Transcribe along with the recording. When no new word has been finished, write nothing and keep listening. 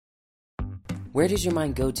Where does your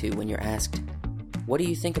mind go to when you're asked, what do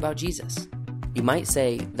you think about Jesus? You might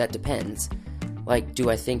say, that depends. Like, do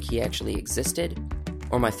I think he actually existed?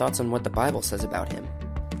 Or my thoughts on what the Bible says about him?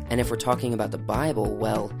 And if we're talking about the Bible,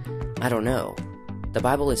 well, I don't know. The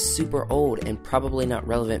Bible is super old and probably not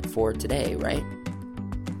relevant for today, right?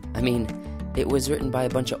 I mean, it was written by a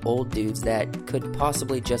bunch of old dudes that could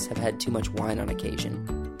possibly just have had too much wine on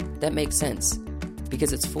occasion. That makes sense,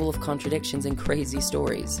 because it's full of contradictions and crazy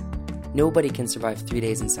stories. Nobody can survive 3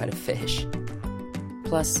 days inside a fish.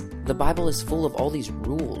 Plus, the Bible is full of all these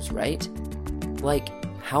rules, right? Like,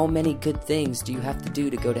 how many good things do you have to do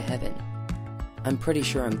to go to heaven? I'm pretty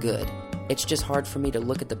sure I'm good. It's just hard for me to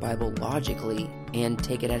look at the Bible logically and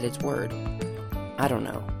take it at its word. I don't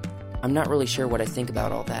know. I'm not really sure what I think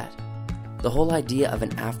about all that. The whole idea of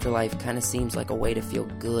an afterlife kind of seems like a way to feel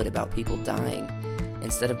good about people dying,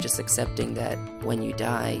 instead of just accepting that when you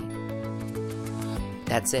die,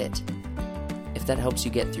 that's it. If that helps you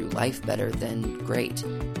get through life better, then great.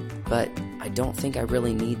 But I don't think I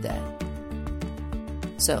really need that.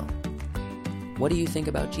 So, what do you think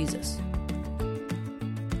about Jesus?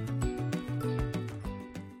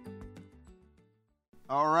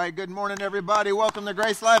 All right, good morning, everybody. Welcome to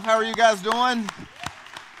GraceLife. How are you guys doing?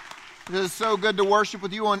 It is so good to worship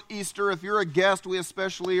with you on Easter. If you're a guest, we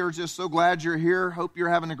especially are just so glad you're here. Hope you're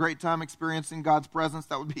having a great time experiencing God's presence.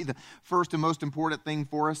 That would be the first and most important thing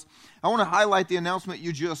for us. I want to highlight the announcement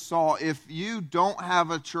you just saw. If you don't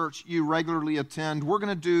have a church you regularly attend, we're going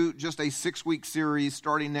to do just a 6-week series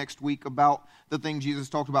starting next week about the thing Jesus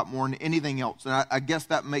talked about more than anything else. And I guess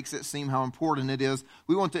that makes it seem how important it is.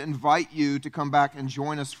 We want to invite you to come back and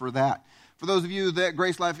join us for that. For those of you that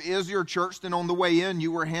GraceLife is your church, then on the way in,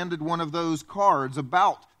 you were handed one of those cards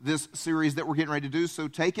about this series that we're getting ready to do. So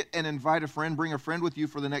take it and invite a friend. Bring a friend with you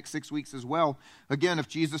for the next 6 weeks as well. Again, if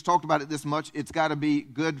Jesus talked about it this much, it's got to be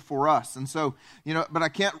good for us. And so, but I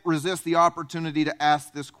can't resist the opportunity to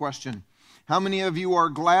ask this question. How many of you are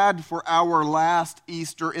glad for our last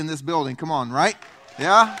Easter in this building? Come on, right?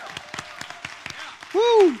 Yeah?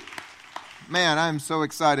 Woo! Man, I'm so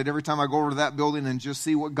excited every time I go over to that building and just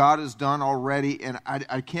see what God has done already. And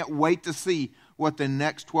I can't wait to see what the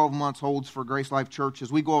next 12 months holds for Grace Life Church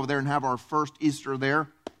as we go over there and have our first Easter there,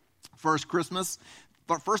 first Christmas,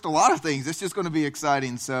 but first a lot of things. It's just going to be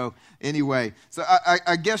exciting. So anyway, so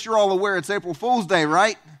I guess you're all aware it's April Fool's Day,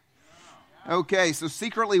 right? Okay, so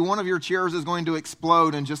secretly one of your chairs is going to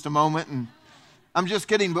explode in just a moment. And I'm just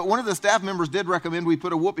kidding, but one of the staff members did recommend we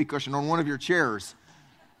put a whoopee cushion on one of your chairs.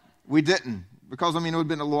 We didn't, because, it would have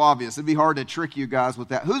been a little obvious. It'd be hard to trick you guys with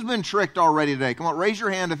that. Who's been tricked already today? Come on, raise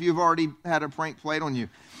your hand if you've already had a prank played on you.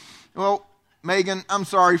 Well, Megan, I'm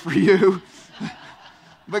sorry for you.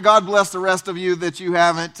 But God bless the rest of you that you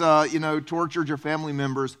haven't, tortured your family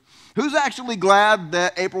members. Who's actually glad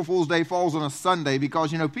that April Fool's Day falls on a Sunday?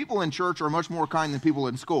 Because, people in church are much more kind than people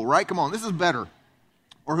in school, right? Come on, this is better.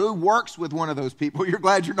 Or who works with one of those people? You're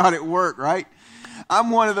glad you're not at work, right?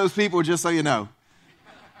 I'm one of those people, just so you know.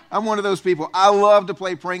 I'm one of those people. I love to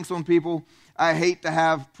play pranks on people. I hate to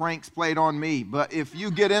have pranks played on me. But if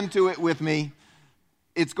you get into it with me,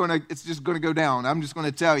 it's just going to go down. I'm just going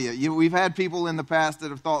to tell you. We've had people in the past that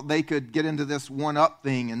have thought they could get into this one-up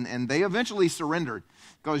thing, and they eventually surrendered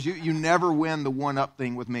because you never win the one-up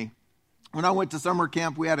thing with me. When I went to summer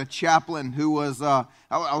camp, we had a chaplain who was, I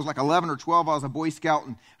was like 11 or 12, I was a Boy Scout,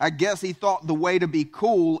 and I guess he thought the way to be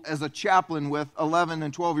cool as a chaplain with 11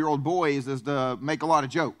 and 12-year-old boys is to make a lot of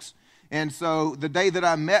jokes. And so the day that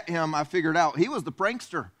I met him, I figured out he was the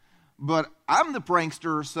prankster. But I'm the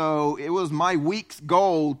prankster, so it was my week's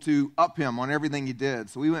goal to up him on everything he did.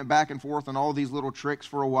 So we went back and forth on all these little tricks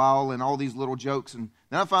for a while and all these little jokes. And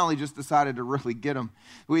then I finally just decided to really get him.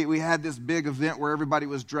 We had this big event where everybody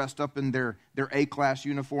was dressed up in their A-class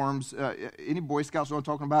uniforms. Any Boy Scouts know what I'm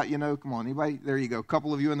talking about? Come on, anybody? There you go. A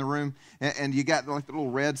couple of you in the room. And you got like the little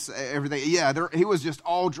reds, everything. Yeah, he was just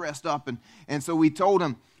all dressed up. And so we told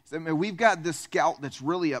him, we've got this scout that's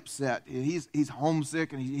really upset. He's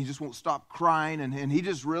homesick, and he just won't stop crying, and he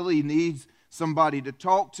just really needs somebody to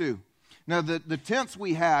talk to. Now, the tents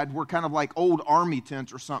we had were kind of like old army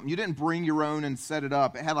tents or something. You didn't bring your own and set it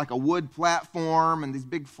up. It had like a wood platform and these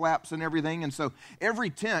big flaps and everything, and so every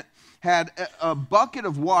tent had a bucket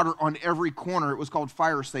of water on every corner. It was called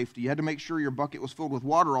fire safety. You had to make sure your bucket was filled with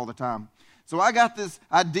water all the time. So I got this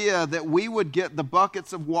idea that we would get the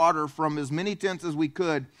buckets of water from as many tents as we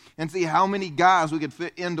could and see how many guys we could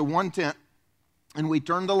fit into one tent. And we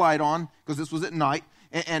turned the light on, because this was at night,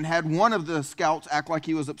 and had one of the scouts act like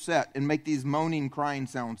he was upset and make these moaning, crying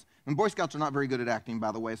sounds. And Boy Scouts are not very good at acting,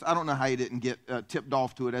 by the way, so I don't know how he didn't get tipped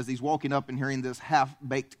off to it as he's walking up and hearing this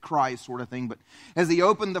half-baked cry sort of thing. But as he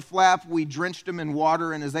opened the flap, we drenched him in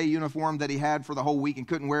water in his A uniform that he had for the whole week and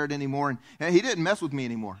couldn't wear it anymore. And he didn't mess with me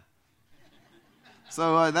anymore.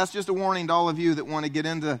 So that's just a warning to all of you that want to get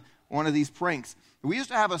into one of these pranks. We used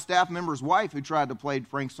to have a staff member's wife who tried to play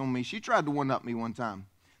pranks on me. She tried to one-up me one time.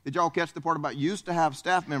 Did y'all catch the part about used to have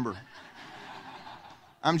staff member?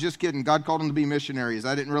 I'm just kidding. God called them to be missionaries.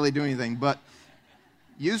 I didn't really do anything, but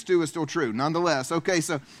used to is still true nonetheless. Okay,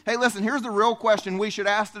 so, hey, listen, here's the real question we should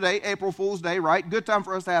ask today, April Fool's Day, right? Good time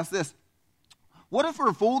for us to ask this. What if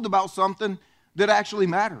we're fooled about something that actually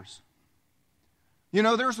matters? You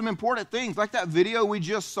know, there are some important things, like that video we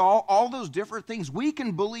just saw, all those different things. We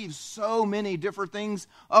can believe so many different things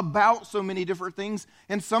about so many different things,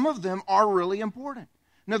 and some of them are really important.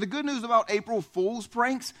 Now, the good news about April Fool's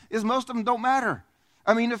pranks is most of them don't matter.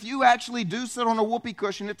 I mean, if you actually do sit on a whoopee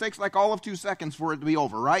cushion, it takes like all of 2 seconds for it to be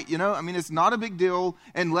over, right? You know, I mean, it's not a big deal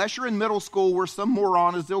unless you're in middle school where some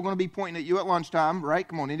moron is still going to be pointing at you at lunchtime, right?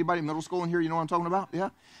 Come on, anybody in middle school in here, you know what I'm talking about? Yeah?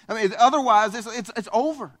 I mean, otherwise, it's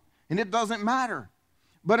over, and it doesn't matter.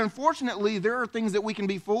 But unfortunately, there are things that we can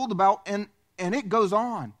be fooled about, and it goes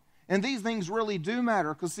on. And these things really do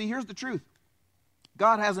matter, because see, here's the truth.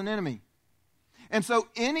 God has an enemy. And so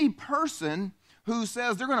any person who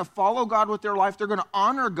says they're going to follow God with their life, they're going to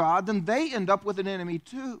honor God, then they end up with an enemy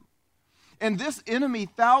too. And this enemy,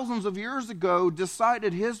 thousands of years ago,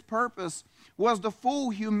 decided his purpose was to fool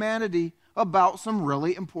humanity about some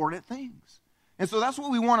really important things. And so that's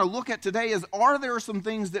what we want to look at today is, are there some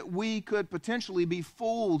things that we could potentially be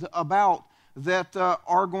fooled about that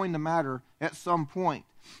are going to matter at some point?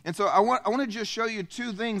 And so I want to just show you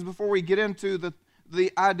 2 things before we get into the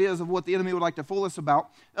ideas of what the enemy would like to fool us about.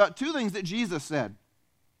 2 things that Jesus said.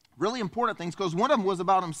 Really important things, because one of them was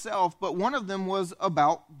about himself, but one of them was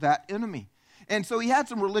about that enemy. And so he had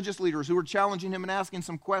some religious leaders who were challenging him and asking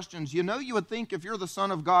some questions. You know, you would think if you're the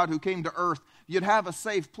Son of God who came to earth, you'd have a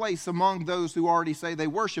safe place among those who already say they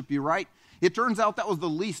worship you, right? It turns out that was the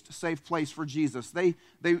least safe place for Jesus. They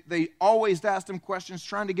always asked him questions,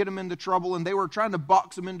 trying to get him into trouble, and they were trying to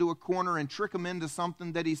box him into a corner and trick him into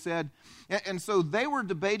something that he said. And so they were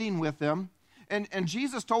debating with him, and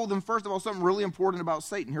Jesus told them, first of all, something really important about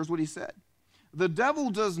Satan. Here's what he said. The devil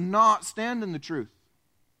does not stand in the truth.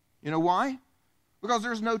 You know why? Because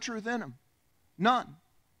there's no truth in him. None.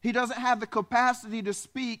 He doesn't have the capacity to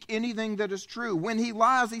speak anything that is true. When he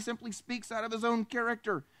lies, he simply speaks out of his own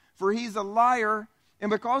character. For he's a liar,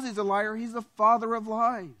 and because he's a liar, he's the father of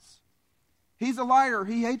lies. He's a liar.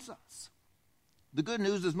 He hates us. The good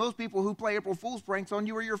news is most people who play April Fool's pranks on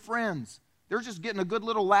you are your friends. They're just getting a good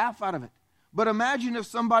little laugh out of it. But imagine if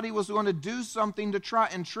somebody was going to do something to try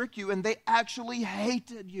and trick you, and they actually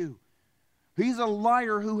hated you. He's a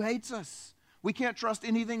liar who hates us. We can't trust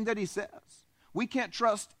anything that he says. We can't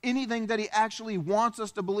trust anything that he actually wants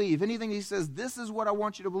us to believe. Anything he says, this is what I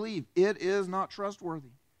want you to believe. It is not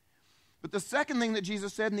trustworthy. But the second thing that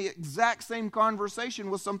Jesus said in the exact same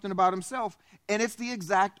conversation was something about himself, and it's the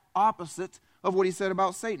exact opposite of what he said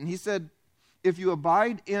about Satan. He said, if you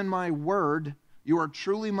abide in my word, you are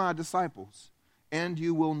truly my disciples, and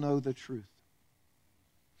you will know the truth.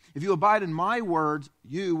 If you abide in my words,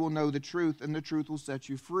 you will know the truth, and the truth will set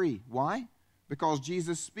you free. Why? Because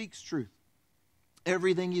Jesus speaks truth.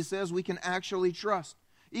 Everything he says we can actually trust.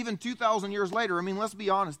 Even 2,000 years later, I mean, let's be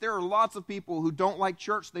honest, there are lots of people who don't like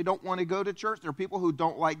church. They don't want to go to church. There are people who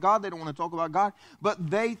don't like God. They don't want to talk about God. But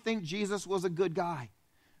they think Jesus was a good guy.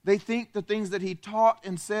 They think the things that he taught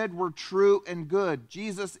and said were true and good.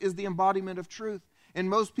 Jesus is the embodiment of truth. And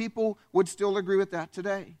most people would still agree with that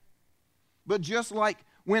today. But just like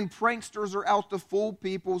when pranksters are out to fool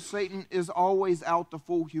people, Satan is always out to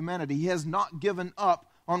fool humanity. He has not given up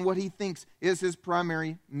on what he thinks is his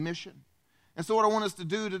primary mission. And so what I want us to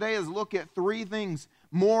do today is look at 3 things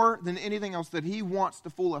more than anything else that he wants to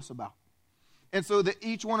fool us about. And so that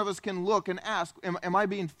each one of us can look and ask, am I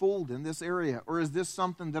being fooled in this area? Or is this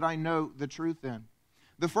something that I know the truth in?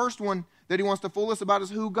 The first one that he wants to fool us about is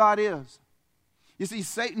who God is. You see,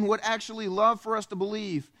 Satan would actually love for us to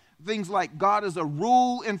believe things like God is a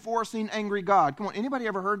rule-enforcing, angry God. Come on, anybody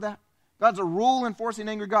ever heard that? God's a rule-enforcing,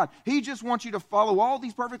 angry God. He just wants you to follow all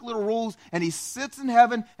these perfect little rules, and he sits in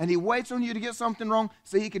heaven, and he waits on you to get something wrong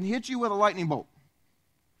so he can hit you with a lightning bolt.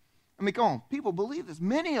 I mean, come on, people believe this.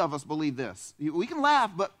 Many of us believe this. We can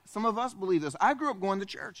laugh, but some of us believe this. I grew up going to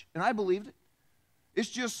church, and I believed it. It's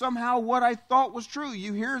just somehow what I thought was true.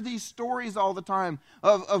 You hear these stories all the time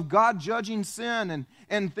of God judging sin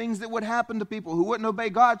and things that would happen to people who wouldn't obey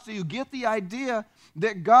God. So you get the idea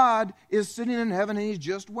that God is sitting in heaven and he's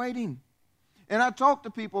just waiting. And I talk to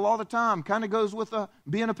people all the time. Kind of goes with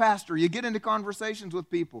being a pastor. You get into conversations with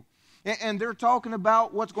people, and they're talking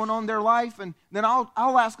about what's going on in their life, and then I'll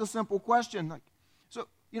ask a simple question like, so,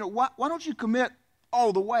 why don't you commit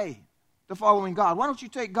all the way to following God? Why don't you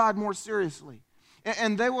take God more seriously?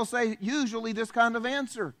 And they will say usually this kind of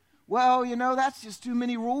answer. Well, that's just too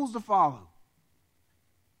many rules to follow.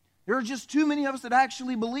 There are just too many of us that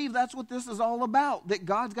actually believe that's what this is all about, that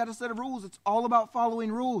God's got a set of rules. It's all about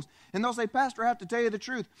following rules. And they'll say, Pastor, I have to tell you the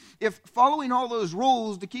truth. If following all those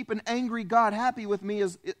rules to keep an angry God happy with me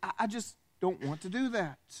I just don't want to do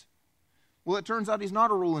that. Well, it turns out he's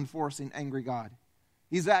not a rule-enforcing angry God.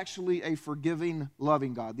 He's actually a forgiving,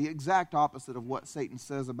 loving God, the exact opposite of what Satan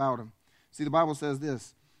says about him. See, the Bible says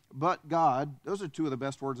this, but God, those are two of the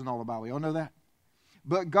best words in all the Bible. Y'all know that?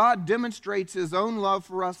 But God demonstrates his own love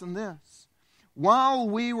for us in this. While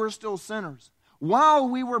we were still sinners, while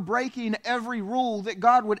we were breaking every rule that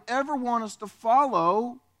God would ever want us to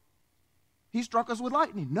follow, he struck us with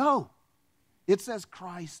lightning. No. It says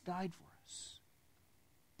Christ died for us.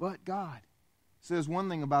 But God says one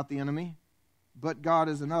thing about the enemy, but God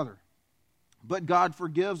is another. But God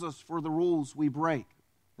forgives us for the rules we break.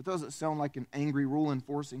 It doesn't sound like an angry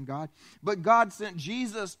rule-enforcing God. But God sent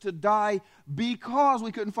Jesus to die because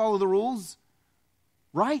we couldn't follow the rules,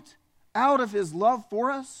 right? Out of his love for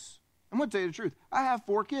us. I'm going to tell you the truth. I have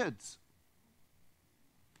 4 kids.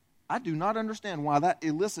 I do not understand why that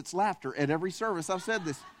elicits laughter at every service. I've said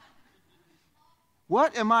this.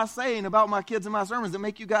 What am I saying about my kids in my sermons that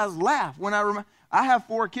make you guys laugh? When I have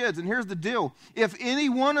 4 kids, and here's the deal. If any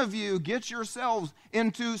one of you gets yourselves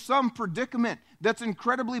into some predicament that's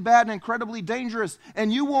incredibly bad and incredibly dangerous,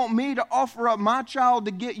 and you want me to offer up my child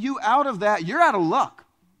to get you out of that, you're out of luck.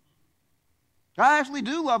 I actually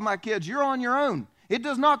do love my kids. You're on your own. It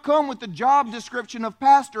does not come with the job description of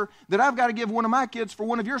pastor that I've got to give one of my kids for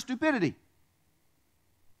one of your stupidity.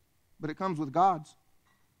 But it comes with God's.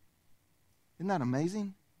 Isn't that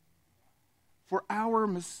amazing? For our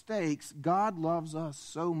mistakes, God loves us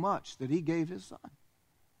so much that he gave his son.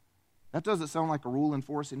 That doesn't sound like a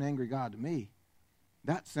rule-enforcing angry God to me.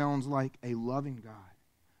 That sounds like a loving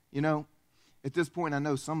God. At this point, I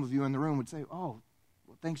know some of you in the room would say, oh,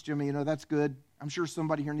 well, thanks, Jimmy. That's good. I'm sure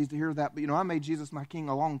somebody here needs to hear that. But, I made Jesus my king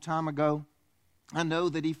a long time ago. I know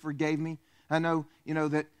that he forgave me. I know,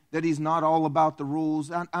 that he's not all about the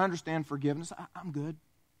rules. I understand forgiveness. I'm good.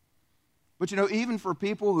 But even for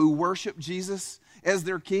people who worship Jesus as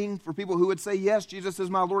their king, for people who would say, yes, Jesus is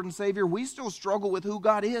my Lord and Savior, we still struggle with who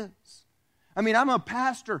God is. I mean, I'm a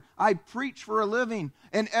pastor. I preach for a living.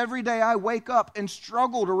 And every day I wake up and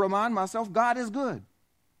struggle to remind myself God is good.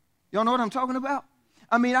 Y'all know what I'm talking about?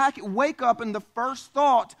 I mean, I can wake up and the first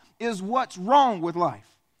thought is what's wrong with life.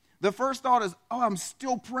 The first thought is, oh, I'm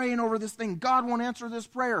still praying over this thing. God won't answer this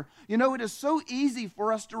prayer. It is so easy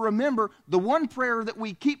for us to remember the one prayer that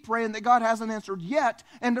we keep praying that God hasn't answered yet,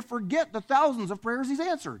 and to forget the thousands of prayers he's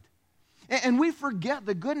answered. And we forget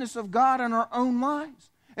the goodness of God in our own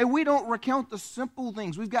lives. And we don't recount the simple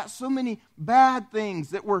things. We've got so many bad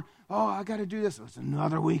things that we're, oh, I got to do this. It's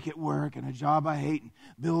another week at work and a job I hate and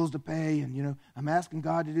bills to pay. And, I'm asking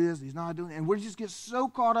God to do this. He's not doing it. And we just get so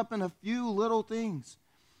caught up in a few little things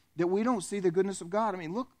that we don't see the goodness of God. I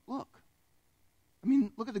mean, look. I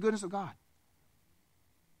mean, look at the goodness of God.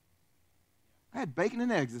 I had bacon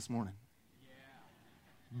and eggs this morning.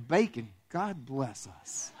 Bacon. God bless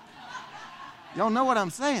us. Y'all know what I'm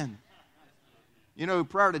saying.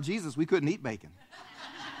 Prior to Jesus, we couldn't eat bacon.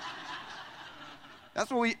 That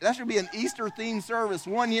should be an Easter-themed service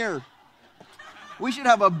one year. We should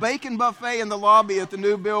have a bacon buffet in the lobby at the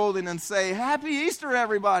new building and say, Happy Easter,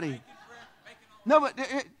 everybody. No, but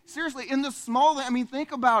seriously, in the small,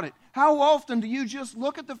 think about it. How often do you just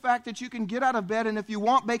look at the fact that you can get out of bed and if you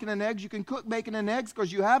want bacon and eggs, you can cook bacon and eggs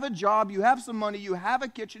because you have a job, you have some money, you have a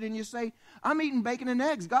kitchen, and you say, I'm eating bacon and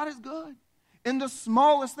eggs. God is good. In the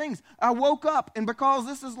smallest things. I woke up, and because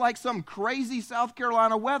this is like some crazy South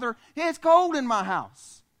Carolina weather, it's cold in my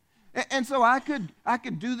house. And so I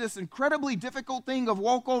could do this incredibly difficult thing of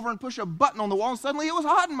walk over and push a button on the wall, and suddenly it was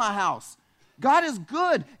hot in my house. God is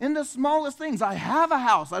good in the smallest things. I have a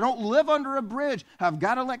house. I don't live under a bridge. I've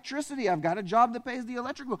got electricity. I've got a job that pays the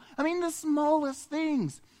electric bill. The smallest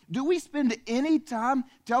things. Do we spend any time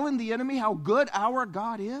telling the enemy how good our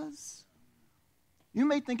God is? You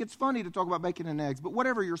may think it's funny to talk about bacon and eggs, but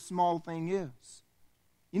whatever your small thing is,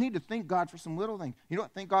 you need to thank God for some little things. You know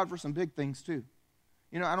what? Thank God for some big things too.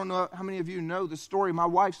 I don't know how many of you know the story. My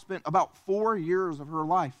wife spent about 4 years of her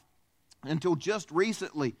life until just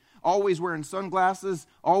recently always wearing sunglasses,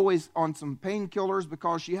 always on some painkillers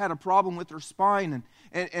because she had a problem with her spine,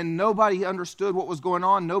 and nobody understood what was going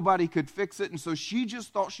on. Nobody could fix it, and so she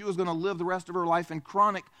just thought she was going to live the rest of her life in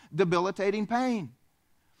chronic, debilitating pain.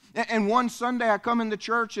 And one Sunday I come into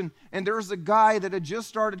church, and there's a guy that had just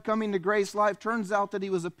started coming to GraceLife. Turns out that he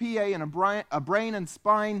was a PA in a brain and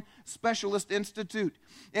spine specialist institute.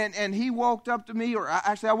 And he walked up to me, or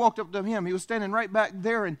actually I walked up to him. He was standing right back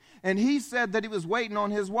there, and he said that he was waiting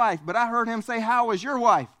on his wife. But I heard him say, "How is your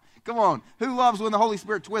wife?" Come on, who loves when the Holy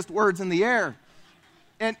Spirit twists words in the air?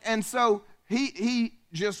 And so he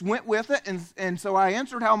just went with it, and so I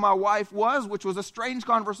answered how my wife was, which was a strange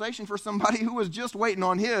conversation for somebody who was just waiting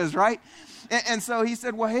on his, right? And so he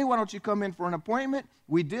said, "Well, hey, why don't you come in for an appointment?"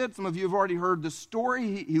 We did. Some of you have already heard the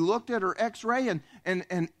story. He looked at her x-ray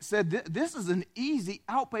and said, "This is an easy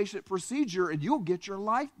outpatient procedure, and you'll get your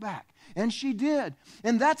life back." And she did.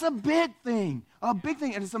 And that's a big thing,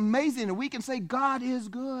 and it's amazing, and we can say God is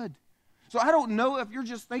good. So I don't know if you're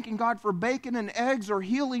just thanking God for bacon and eggs or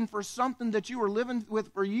healing for something that you were living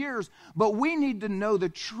with for years, but we need to know the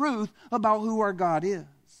truth about who our God is.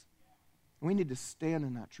 We need to stand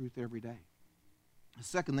in that truth every day. The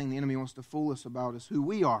second thing the enemy wants to fool us about is who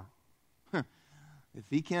we are. If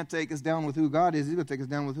he can't take us down with who God is, he's going to take us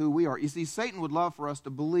down with who we are. You see, Satan would love for us to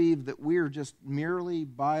believe that we're just merely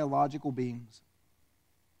biological beings.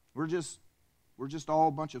 We're just all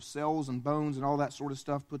a bunch of cells and bones and all that sort of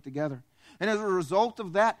stuff put together. And as a result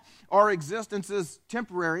of that, our existence is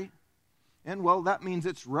temporary. And, well, that means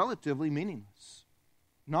it's relatively meaningless.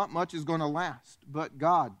 Not much is going to last. But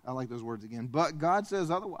God, I like those words again, but God says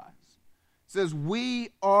otherwise. It says we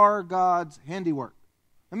are God's handiwork.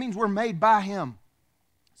 That means we're made by Him.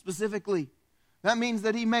 Specifically, that means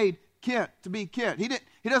that He made Kent to be Kent.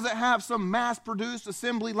 He doesn't have some mass-produced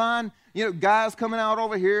assembly line, guys coming out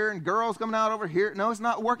over here and girls coming out over here. No, it's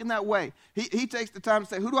not working that way. He takes the time to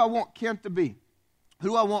say, who do I want Kent to be? Who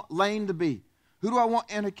do I want Lane to be? Who do I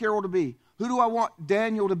want Anna Carroll to be? Who do I want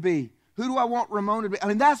Daniel to be? Who do I want Ramona to be? I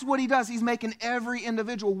mean, that's what He does. He's making every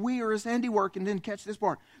individual. We are His handiwork. And then catch this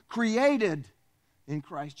part. Created in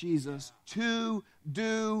Christ Jesus to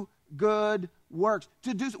do good works.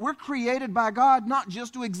 We're created by God not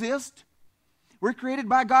just to exist. We're created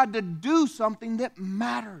by God to do something that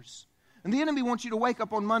matters. And the enemy wants you to wake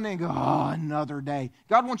up on Monday and go, "Oh, another day."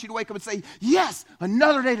 God wants you to wake up and say, "Yes,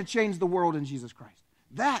 another day to change the world in Jesus Christ."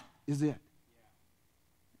 That is it.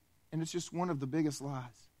 And it's just one of the biggest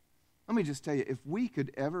lies. Let me just tell you, if we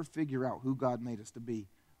could ever figure out who God made us to be,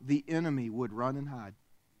 the enemy would run and hide.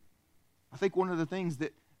 I think one of the things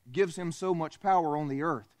that gives him so much power on the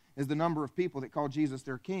earth is the number of people that call Jesus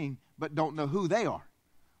their king but don't know who they are.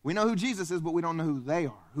 We know who Jesus is, but we don't know who they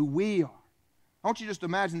are, who we are. I want you to just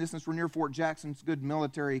imagine this, since we're near Fort Jackson. It's a good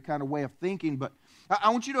military kind of way of thinking, but I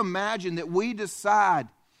want you to imagine that we decide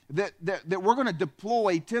that we're going to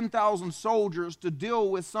deploy 10,000 soldiers to deal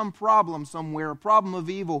with some problem somewhere, a problem of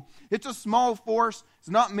evil. It's a small force. It's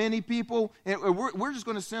not many people. And we're just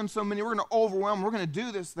going to send so many. We're going to overwhelm them. We're going to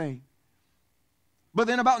do this thing. But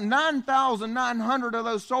then about 9,900 of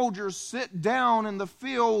those soldiers sit down in the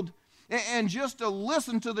field and just to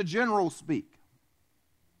listen to the general speak.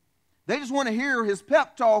 They just want to hear his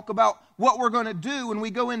pep talk about what we're going to do when we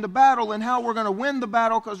go into battle and how we're going to win the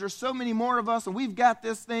battle, because there's so many more of us and we've got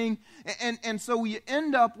this thing. And so you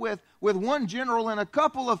end up with one general and a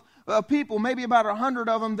couple of people, maybe about 100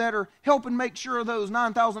 of them, that are helping make sure those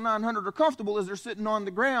 9,900 are comfortable as they're sitting on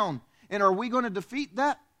the ground. And are we going to defeat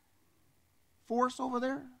that force over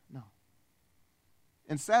there? No.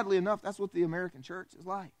 And sadly enough, that's what the American church is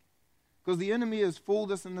like. Because the enemy has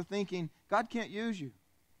fooled us into thinking God can't use you.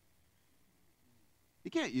 He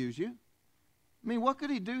can't use you. I mean, what could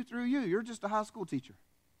He do through you? You're just a high school teacher.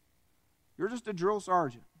 You're just a drill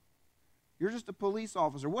sergeant. You're just a police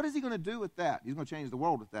officer. What is He going to do with that? He's going to change the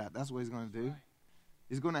world with that. That's what He's going to do.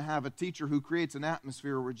 He's going to have a teacher who creates an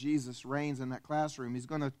atmosphere where Jesus reigns in that classroom. He's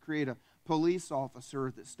going to create a police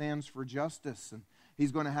officer that stands for justice. And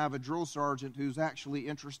He's going to have a drill sergeant who's actually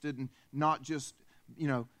interested in not just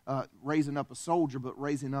raising up a soldier, but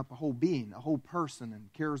raising up a whole being, a whole person,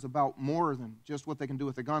 and cares about more than just what they can do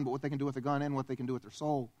with a gun, but what they can do with a gun and what they can do with their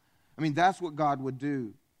soul. I mean, that's what God would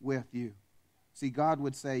do with you. See, God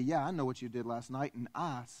would say, "Yeah, I know what you did last night, and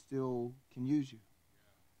I still can use you."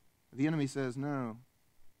 The enemy says, "No,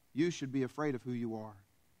 you should be afraid of who you are.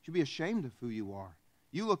 You should be ashamed of who you are.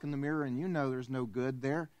 You look in the mirror and you know there's no good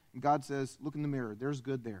there." And God says, "Look in the mirror. There's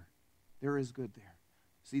good there. There is good there."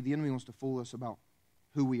 See, the enemy wants to fool us about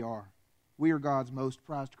who we are. We are God's most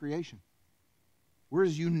prized creation. We're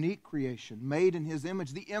His unique creation, made in His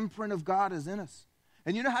image. The imprint of God is in us.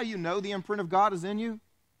 And you know how you know the imprint of God is in you?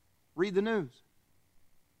 Read the news.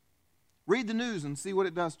 Read the news and see what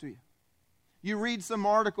it does to you. You read some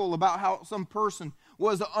article about how some person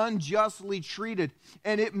was unjustly treated,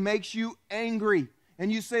 and it makes you angry.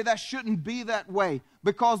 And you say that shouldn't be that way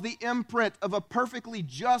because the imprint of a perfectly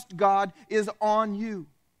just God is on you.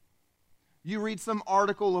 You read some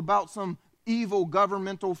article about some evil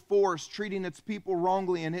governmental force treating its people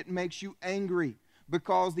wrongly, and it makes you angry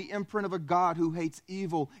because the imprint of a God who hates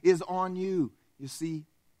evil is on you. You see,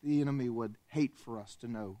 the enemy would hate for us to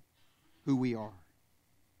know who we are.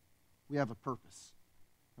 We have a purpose.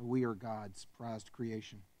 We are God's prized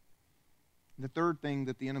creation. And the third thing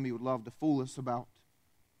that the enemy would love to fool us about,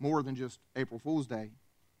 more than just April Fool's Day,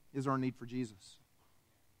 is our need for Jesus.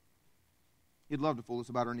 He'd love to fool us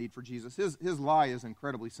about our need for Jesus. His lie is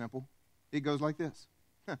incredibly simple. It goes like this.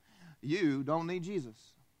 You don't need Jesus.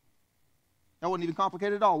 That wasn't even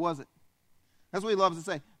complicated at all, was it? That's what he loves to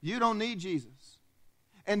say. You don't need Jesus.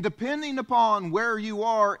 And depending upon where you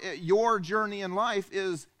are, your journey in life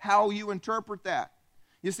is how you interpret that.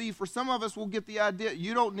 You see, for some of us, we'll get the idea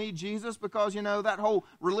you don't need Jesus because, that whole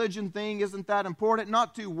religion thing isn't that important.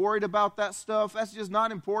 Not too worried about that stuff. That's just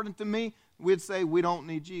not important to me. We'd say we don't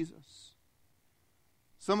need Jesus.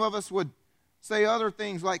 Some of us would say other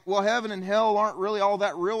things like, well, heaven and hell aren't really all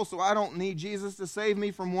that real, so I don't need Jesus to save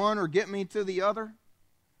me from one or get me to the other.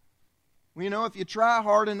 Well, if you try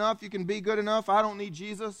hard enough, you can be good enough. I don't need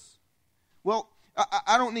Jesus. Well,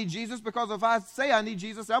 I don't need Jesus because if I say I need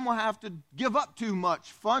Jesus, I'm going to have to give up too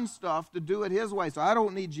much fun stuff to do it His way. So I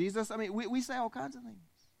don't need Jesus. I mean, we say all kinds of things.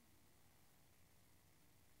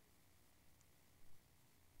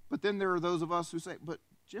 But then there are those of us who say, but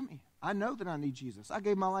Jimmy, I know that I need Jesus. I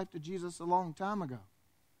gave my life to Jesus a long time ago.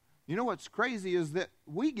 You know what's crazy is that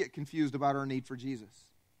we get confused about our need for Jesus.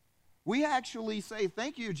 We actually say,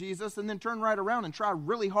 thank you, Jesus, and then turn right around and try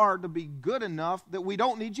really hard to be good enough that we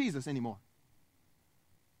don't need Jesus anymore.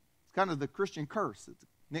 It's kind of the Christian curse. It's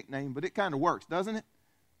a nickname, but it kind of works, doesn't it?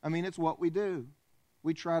 I mean, it's what we do.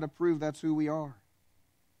 We try to prove that's who we are.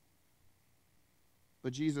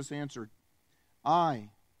 But Jesus answered, I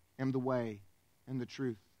am the way and the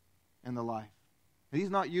truth and the life. And He's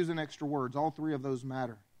not using extra words. All three of those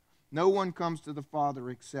matter. No one comes to the Father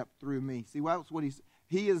except through me. See, that's what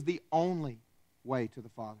He is the only way to the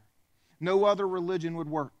Father. No other religion would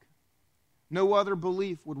work. No other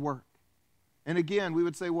belief would work. And again, we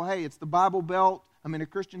would say, well, hey, it's the Bible Belt. I'm in a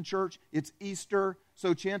Christian church. It's Easter.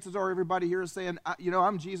 So chances are everybody here is saying,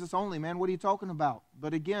 I'm Jesus only, man. What are you talking about?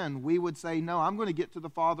 But again, we would say, no, I'm going to get to the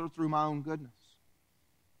Father through my own goodness.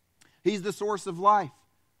 He's the source of life.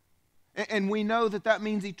 And we know that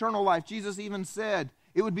means eternal life. Jesus even said,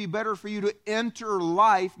 it would be better for you to enter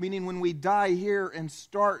life, meaning when we die here and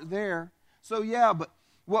start there. So yeah, but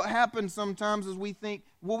what happens sometimes is we think,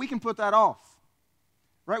 well, we can put that off.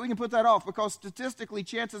 Right? We can put that off because statistically,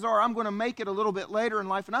 chances are I'm going to make it a little bit later in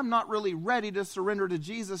life and I'm not really ready to surrender to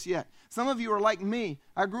Jesus yet. Some of you are like me.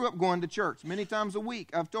 I grew up going to church many times a week.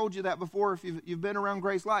 I've told you that before if you've been around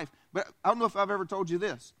GraceLife. But I don't know if I've ever told you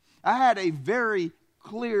this. I had a very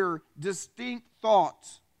clear, distinct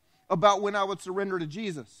thought about when I would surrender to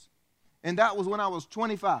Jesus. And that was when I was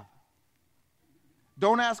 25.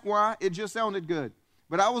 Don't ask why. It just sounded good.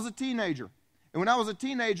 But I was a teenager. And when I was a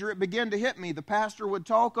teenager, it began to hit me. The pastor would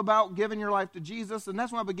talk about giving your life to Jesus, and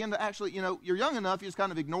that's when I began to actually, you're young enough, you just kind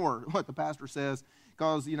of ignore what the pastor says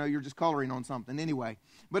because, you're just coloring on something anyway.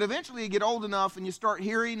 But eventually you get old enough and you start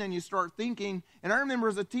hearing and you start thinking. And I remember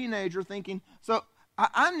as a teenager thinking, so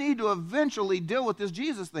I need to eventually deal with this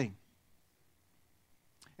Jesus thing.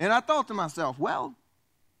 And I thought to myself, well,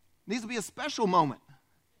 it needs to be a special moment.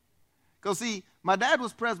 Because, see, my dad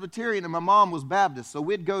was Presbyterian and my mom was Baptist, so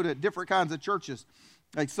we'd go to different kinds of churches.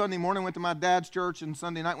 Like Sunday morning went to my dad's church and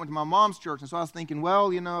Sunday night went to my mom's church. And so I was thinking,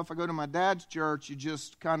 well, if I go to my dad's church, you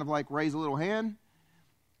just kind of like raise a little hand.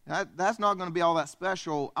 That's not going to be all that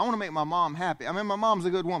special. I want to make my mom happy. I mean, my mom's a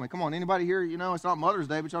good woman. Come on, anybody here, it's not Mother's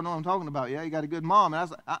Day, but y'all know what I'm talking about. Yeah, you got a good mom.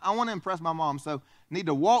 And I want to impress my mom, so I need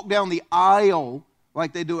to walk down the aisle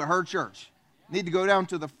like they do at her church. Need to go down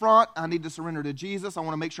to the front. I need to surrender to Jesus. I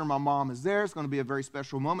want to make sure my mom is there. It's going to be a very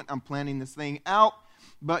special moment. I'm planning this thing out.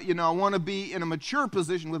 But, I want to be in a mature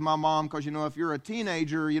position with my mom because, if you're a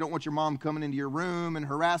teenager, you don't want your mom coming into your room and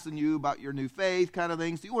harassing you about your new faith kind of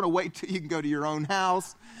thing. So you want to wait till you can go to your own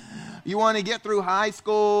house. You want to get through high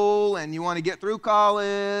school and you want to get through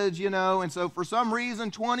college, And so for some reason,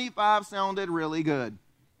 25 sounded really good.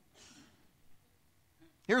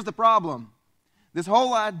 Here's the problem. This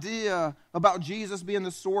whole idea about Jesus being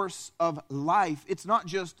the source of life, it's not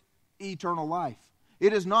just eternal life.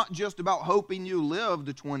 It is not just about hoping you live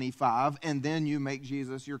to 25 and then you make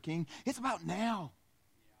Jesus your king. It's about now.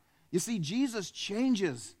 You see, Jesus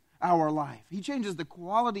changes our life. He changes the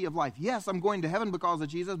quality of life. Yes, I'm going to heaven because of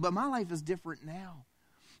Jesus, but my life is different now.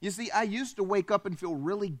 You see, I used to wake up and feel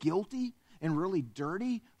really guilty and really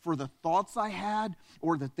dirty for the thoughts I had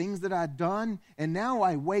or the things that I'd done. And now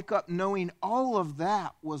I wake up knowing all of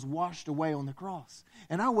that was washed away on the cross.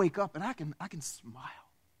 And I wake up and I can smile.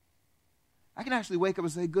 I can actually wake up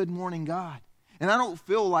and say, "Good morning, God." And I don't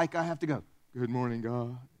feel like I have to go, "Good morning,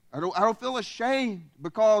 God." I don't feel ashamed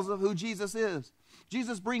because of who Jesus is.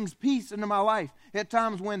 Jesus brings peace into my life at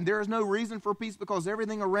times when there is no reason for peace because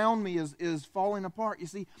everything around me is falling apart. You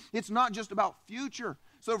see, it's not just about future.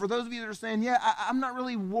 So for those of you that are saying, "Yeah, I'm not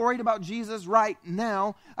really worried about Jesus right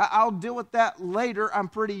now. I'll deal with that later. I'm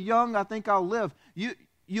pretty young. I think I'll live."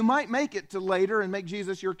 You might make it to later and make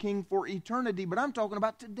Jesus your king for eternity, but I'm talking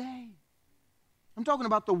about today. I'm talking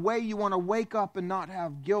about the way you want to wake up and not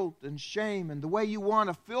have guilt and shame, and the way you want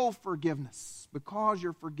to feel forgiveness because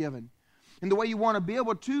you're forgiven, and the way you want to be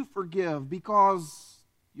able to forgive because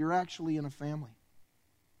you're actually in a family.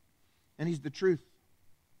 And He's the truth.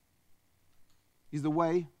 He's the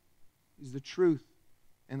way, He's the truth,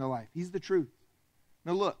 and the life. He's the truth.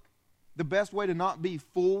 Now look, the best way to not be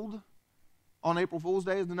fooled on April Fool's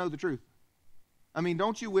Day is to know the truth. I mean,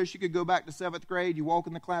 don't you wish you could go back to 7th grade, you walk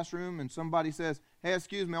in the classroom, and somebody says, "Hey,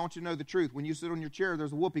 excuse me, I want you to know the truth. When you sit on your chair,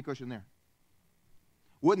 there's a whoopee cushion there."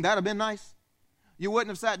 Wouldn't that have been nice? You wouldn't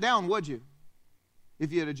have sat down, would you,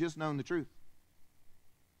 if you had just known the truth?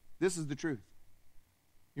 This is the truth.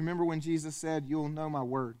 You remember when Jesus said, "You'll know my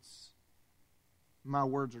words. My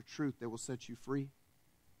words are truth. They will set you free."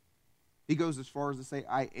 He goes as far as to say,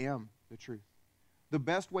 "I am the truth." The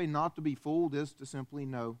best way not to be fooled is to simply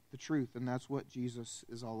know the truth, and that's what Jesus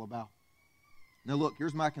is all about. Now look,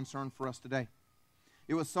 here's my concern for us today.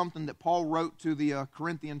 It was something that Paul wrote to the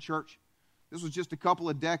Corinthian church. This was just a couple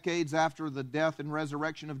of decades after the death and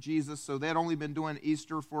resurrection of Jesus, so they had only been doing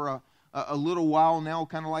Easter for a little while now,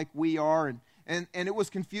 kind of like we are, and it was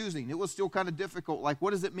confusing. It was still kind of difficult. Like,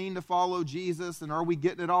 what does it mean to follow Jesus, and are we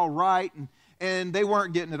getting it all right? And they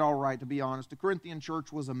weren't getting it all right, to be honest. The Corinthian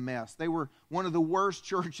church was a mess. They were one of the worst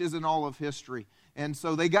churches in all of history. And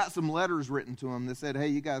so they got some letters written to them that said, "Hey,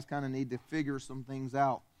 you guys kind of need to figure some things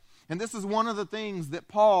out." And this is one of the things that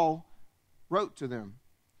Paul wrote to them.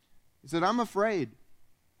 He said, I'm afraid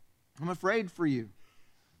for you,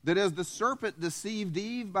 that as the serpent deceived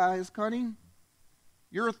Eve by his cunning,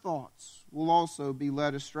 your thoughts will also be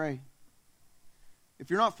led astray.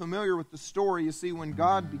 If you're not familiar with the story, you see, when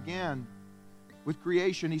God began with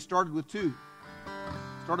creation, He started with two.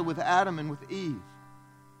 He started with Adam and with Eve.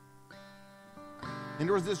 And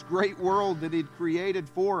there was this great world that He'd created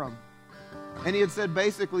for them. And He had said,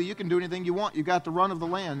 basically, you can do anything you want. You got the run of the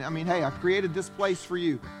land. I mean, hey, I created this place for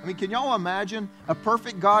you. I mean, can y'all imagine a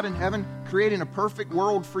perfect God in heaven creating a perfect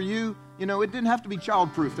world for you? You know, it didn't have to be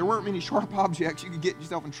childproof. There weren't many sharp objects you could get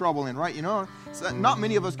yourself in trouble in, right? You know, so not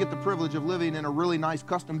many of us get the privilege of living in a really nice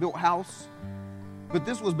custom-built house. But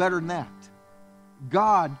this was better than that.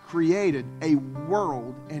 God created a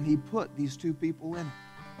world, and He put these two people in it.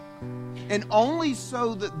 And only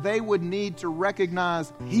so that they would need to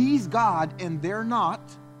recognize He's God and they're not,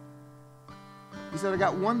 He said, I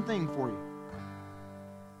got one thing for you.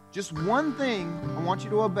 Just one thing I want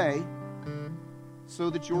you to obey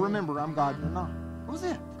so that you'll remember I'm God and you're not. That was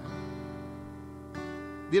it.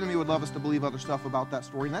 The enemy would love us to believe other stuff about that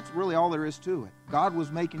story, and that's really all there is to it. God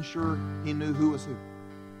was making sure He knew who was who.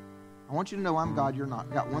 I want you to know I'm God, you're not.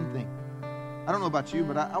 I got one thing. I don't know about you,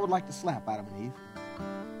 but I would like to slap Adam and Eve.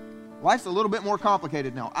 Life's a little bit more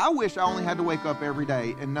complicated now. I wish I only had to wake up every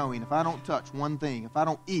day and knowing if I don't touch one thing, if I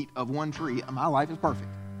don't eat of one tree, my life is perfect.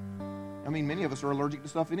 I mean, many of us are allergic to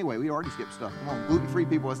stuff anyway. We already skip stuff. Come on, gluten-free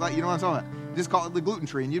people. It's like, you know what I'm talking about? Just call it the gluten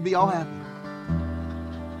tree and you'd be all happy.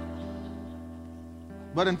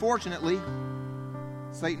 But unfortunately,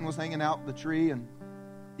 Satan was hanging out the tree and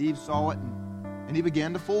Eve saw it and he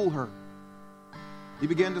began to fool her. He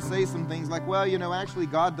began to say some things like, well, you know, actually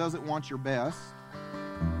God doesn't want your best.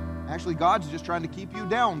 Actually, God's just trying to keep you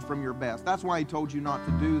down from your best. That's why He told you not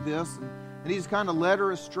to do this. And He just kind of led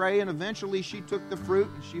her astray, and eventually she took the fruit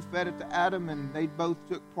and she fed it to Adam, and they both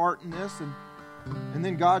took part in this. And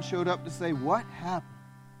then God showed up to say, what happened?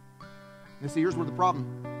 And see, here's where the problem.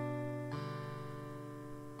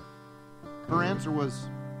 Her answer was,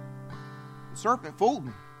 the serpent fooled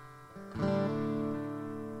me.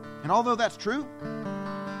 And although that's true,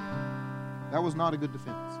 that was not a good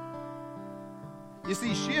defense. You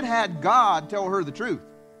see, she had had God tell her the truth.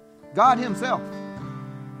 God Himself.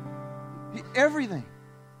 Everything.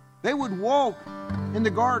 They would walk in the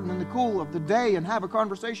garden in the cool of the day and have a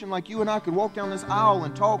conversation like you and I could walk down this aisle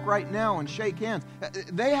and talk right now and shake hands.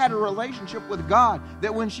 They had a relationship with God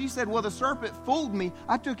that when she said, well, the serpent fooled me,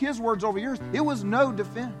 I took his words over yours. It was no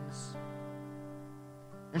defense.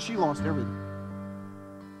 And she lost everything.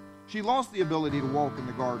 She lost the ability to walk in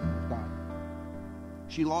the garden with God.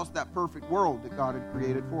 She lost that perfect world that God had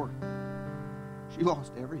created for her. She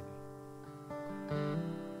lost everything.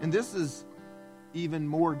 And this is even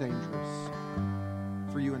more dangerous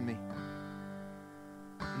for you and me.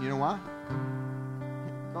 And you know why?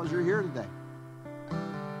 Because you're here today.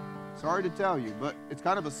 Sorry to tell you, but it's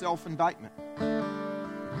kind of a self-indictment.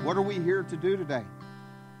 What are we here to do today?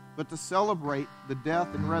 But to celebrate the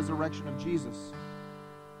death and resurrection of Jesus.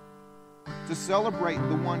 To celebrate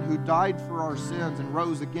the one who died for our sins and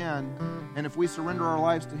rose again. And if we surrender our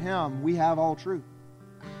lives to him, we have all truth.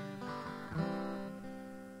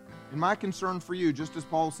 And my concern for you, just as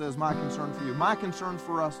Paul says, my concern for you, my concern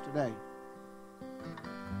for us today,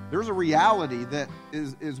 there's a reality that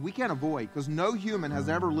is we can't avoid, because no human has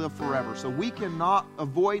ever lived forever. So we cannot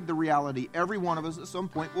avoid the reality. Every one of us at some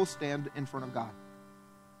point will stand in front of God.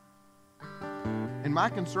 And my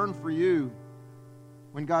concern for you,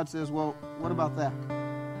 when God says, well, what about that?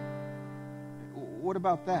 What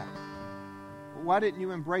about that? Why didn't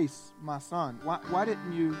you embrace my son? Why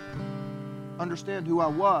didn't you understand who I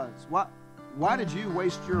was? Why did you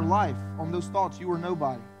waste your life on those thoughts you were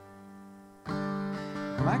nobody?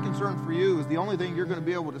 My concern for you is the only thing you're going to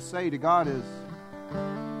be able to say to God is,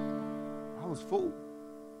 I was fooled.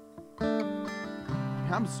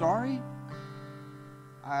 I'm sorry.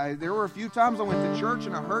 There were a few times I went to church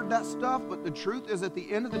and I heard that stuff, but the truth is at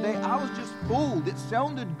the end of the day, I was just fooled. It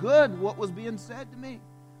sounded good what was being said to me.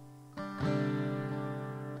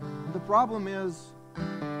 And the problem is,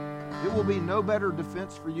 it will be no better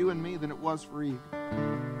defense for you and me than it was for Eve.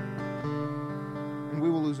 And we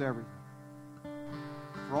will lose everything.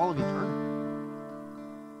 For all of eternity.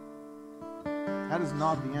 That is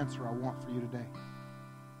not the answer I want for you today.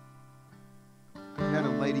 We had a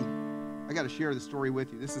lady, I got to share this story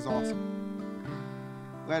with you. This is awesome.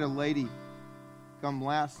 We had a lady come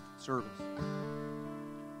last service.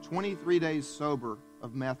 23 days sober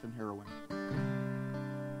of meth and heroin.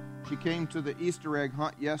 She came to the Easter egg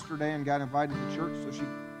hunt yesterday and got invited to church, so she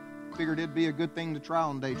figured it'd be a good thing to try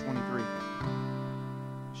on day 23.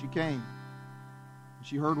 She came.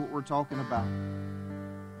 She heard what we're talking about.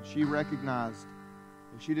 She recognized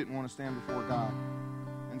that she didn't want to stand before God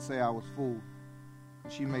and say, I was fooled.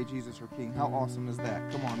 She made Jesus her king. How awesome is that?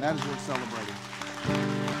 Come on, that is worth celebrating.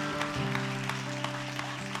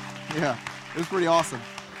 Yeah, it was pretty awesome.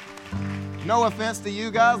 No offense to you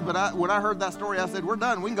guys, but when I heard that story, I said, we're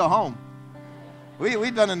done. We can go home.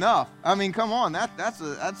 We've done enough. I mean, come on. That's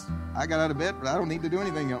I got out of bed, but I don't need to do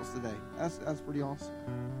anything else today. That's pretty awesome.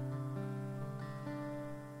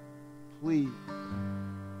 Please,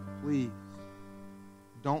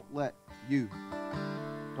 don't let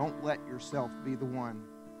yourself be the one.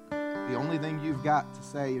 The only thing you've got to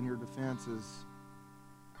say in your defense is,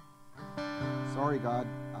 sorry, God,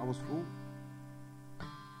 I was fooled.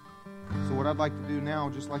 So what I'd like to do now,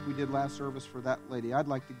 just like we did last service for that lady, I'd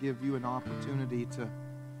like to give you an opportunity to,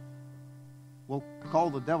 call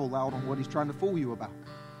the devil out on what he's trying to fool you about.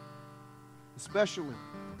 Especially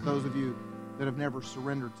those of you that have never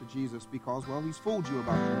surrendered to Jesus because, he's fooled you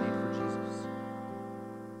about your need for Jesus.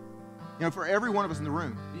 You know, for every one of us in the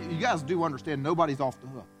room, you guys do understand nobody's off the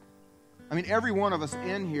hook. I mean, every one of us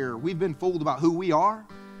in here, we've been fooled about who we are.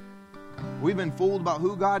 We've been fooled about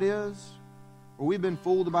who God is. Or we've been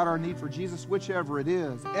fooled about our need for Jesus, whichever it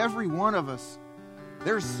is. Every one of us,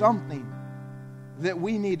 there's something that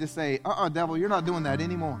we need to say, devil, you're not doing that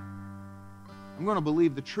anymore. I'm going to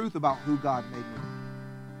believe the truth about who God made me.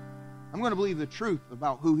 I'm going to believe the truth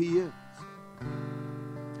about who He is.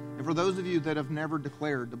 And for those of you that have never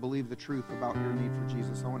declared to believe the truth about your need for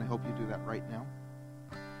Jesus, I want to help you do that right now.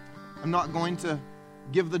 I'm not going to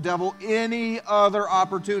give the devil any other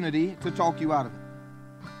opportunity to talk you out of it.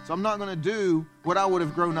 So I'm not going to do what I would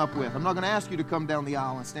have grown up with. I'm not going to ask you to come down the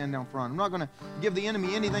aisle and stand down front. I'm not going to give the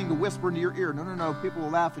enemy anything to whisper into your ear. No. People will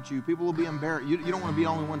laugh at you. People will be embarrassed. You don't want to be the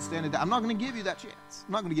only one standing down. I'm not going to give you that chance.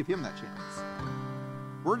 I'm not going to give him that chance.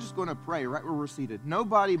 We're just going to pray right where we're seated.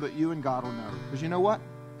 Nobody but you and God will know. Because you know what?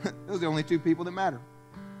 Those are the only two people that matter.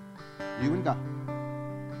 You and God.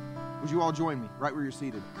 Would you all join me right where you're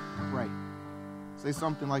seated? Pray. Say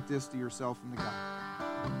something like this to yourself and to God.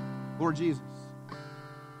 Lord Jesus,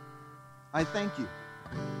 I thank you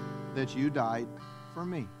that you died for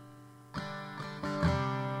me.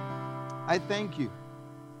 I thank you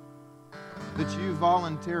that you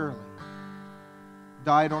voluntarily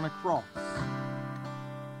died on a cross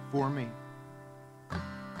for me.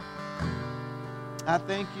 I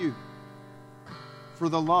thank you for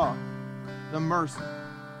the love, the mercy,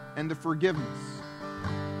 and the forgiveness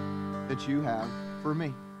that you have for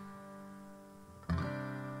me.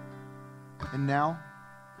 And now,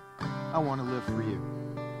 I want to live for you.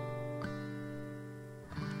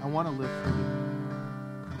 I want to live for you.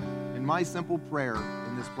 And my simple prayer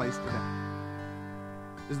in this place today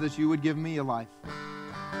is that you would give me a life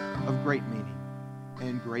of great meaning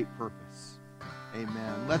and great purpose.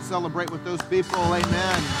 Amen. Let's celebrate with those people.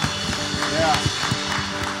 Amen. Yeah.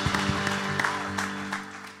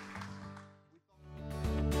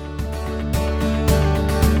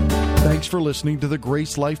 Thanks for listening to the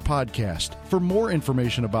Grace Life podcast. For more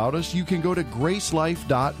information about us, you can go to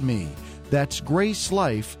gracelife.me. That's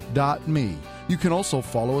gracelife.me. You can also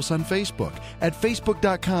follow us on Facebook at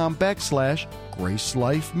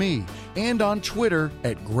facebook.com/GraceLifeMe and on Twitter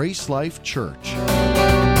at GraceLife Church.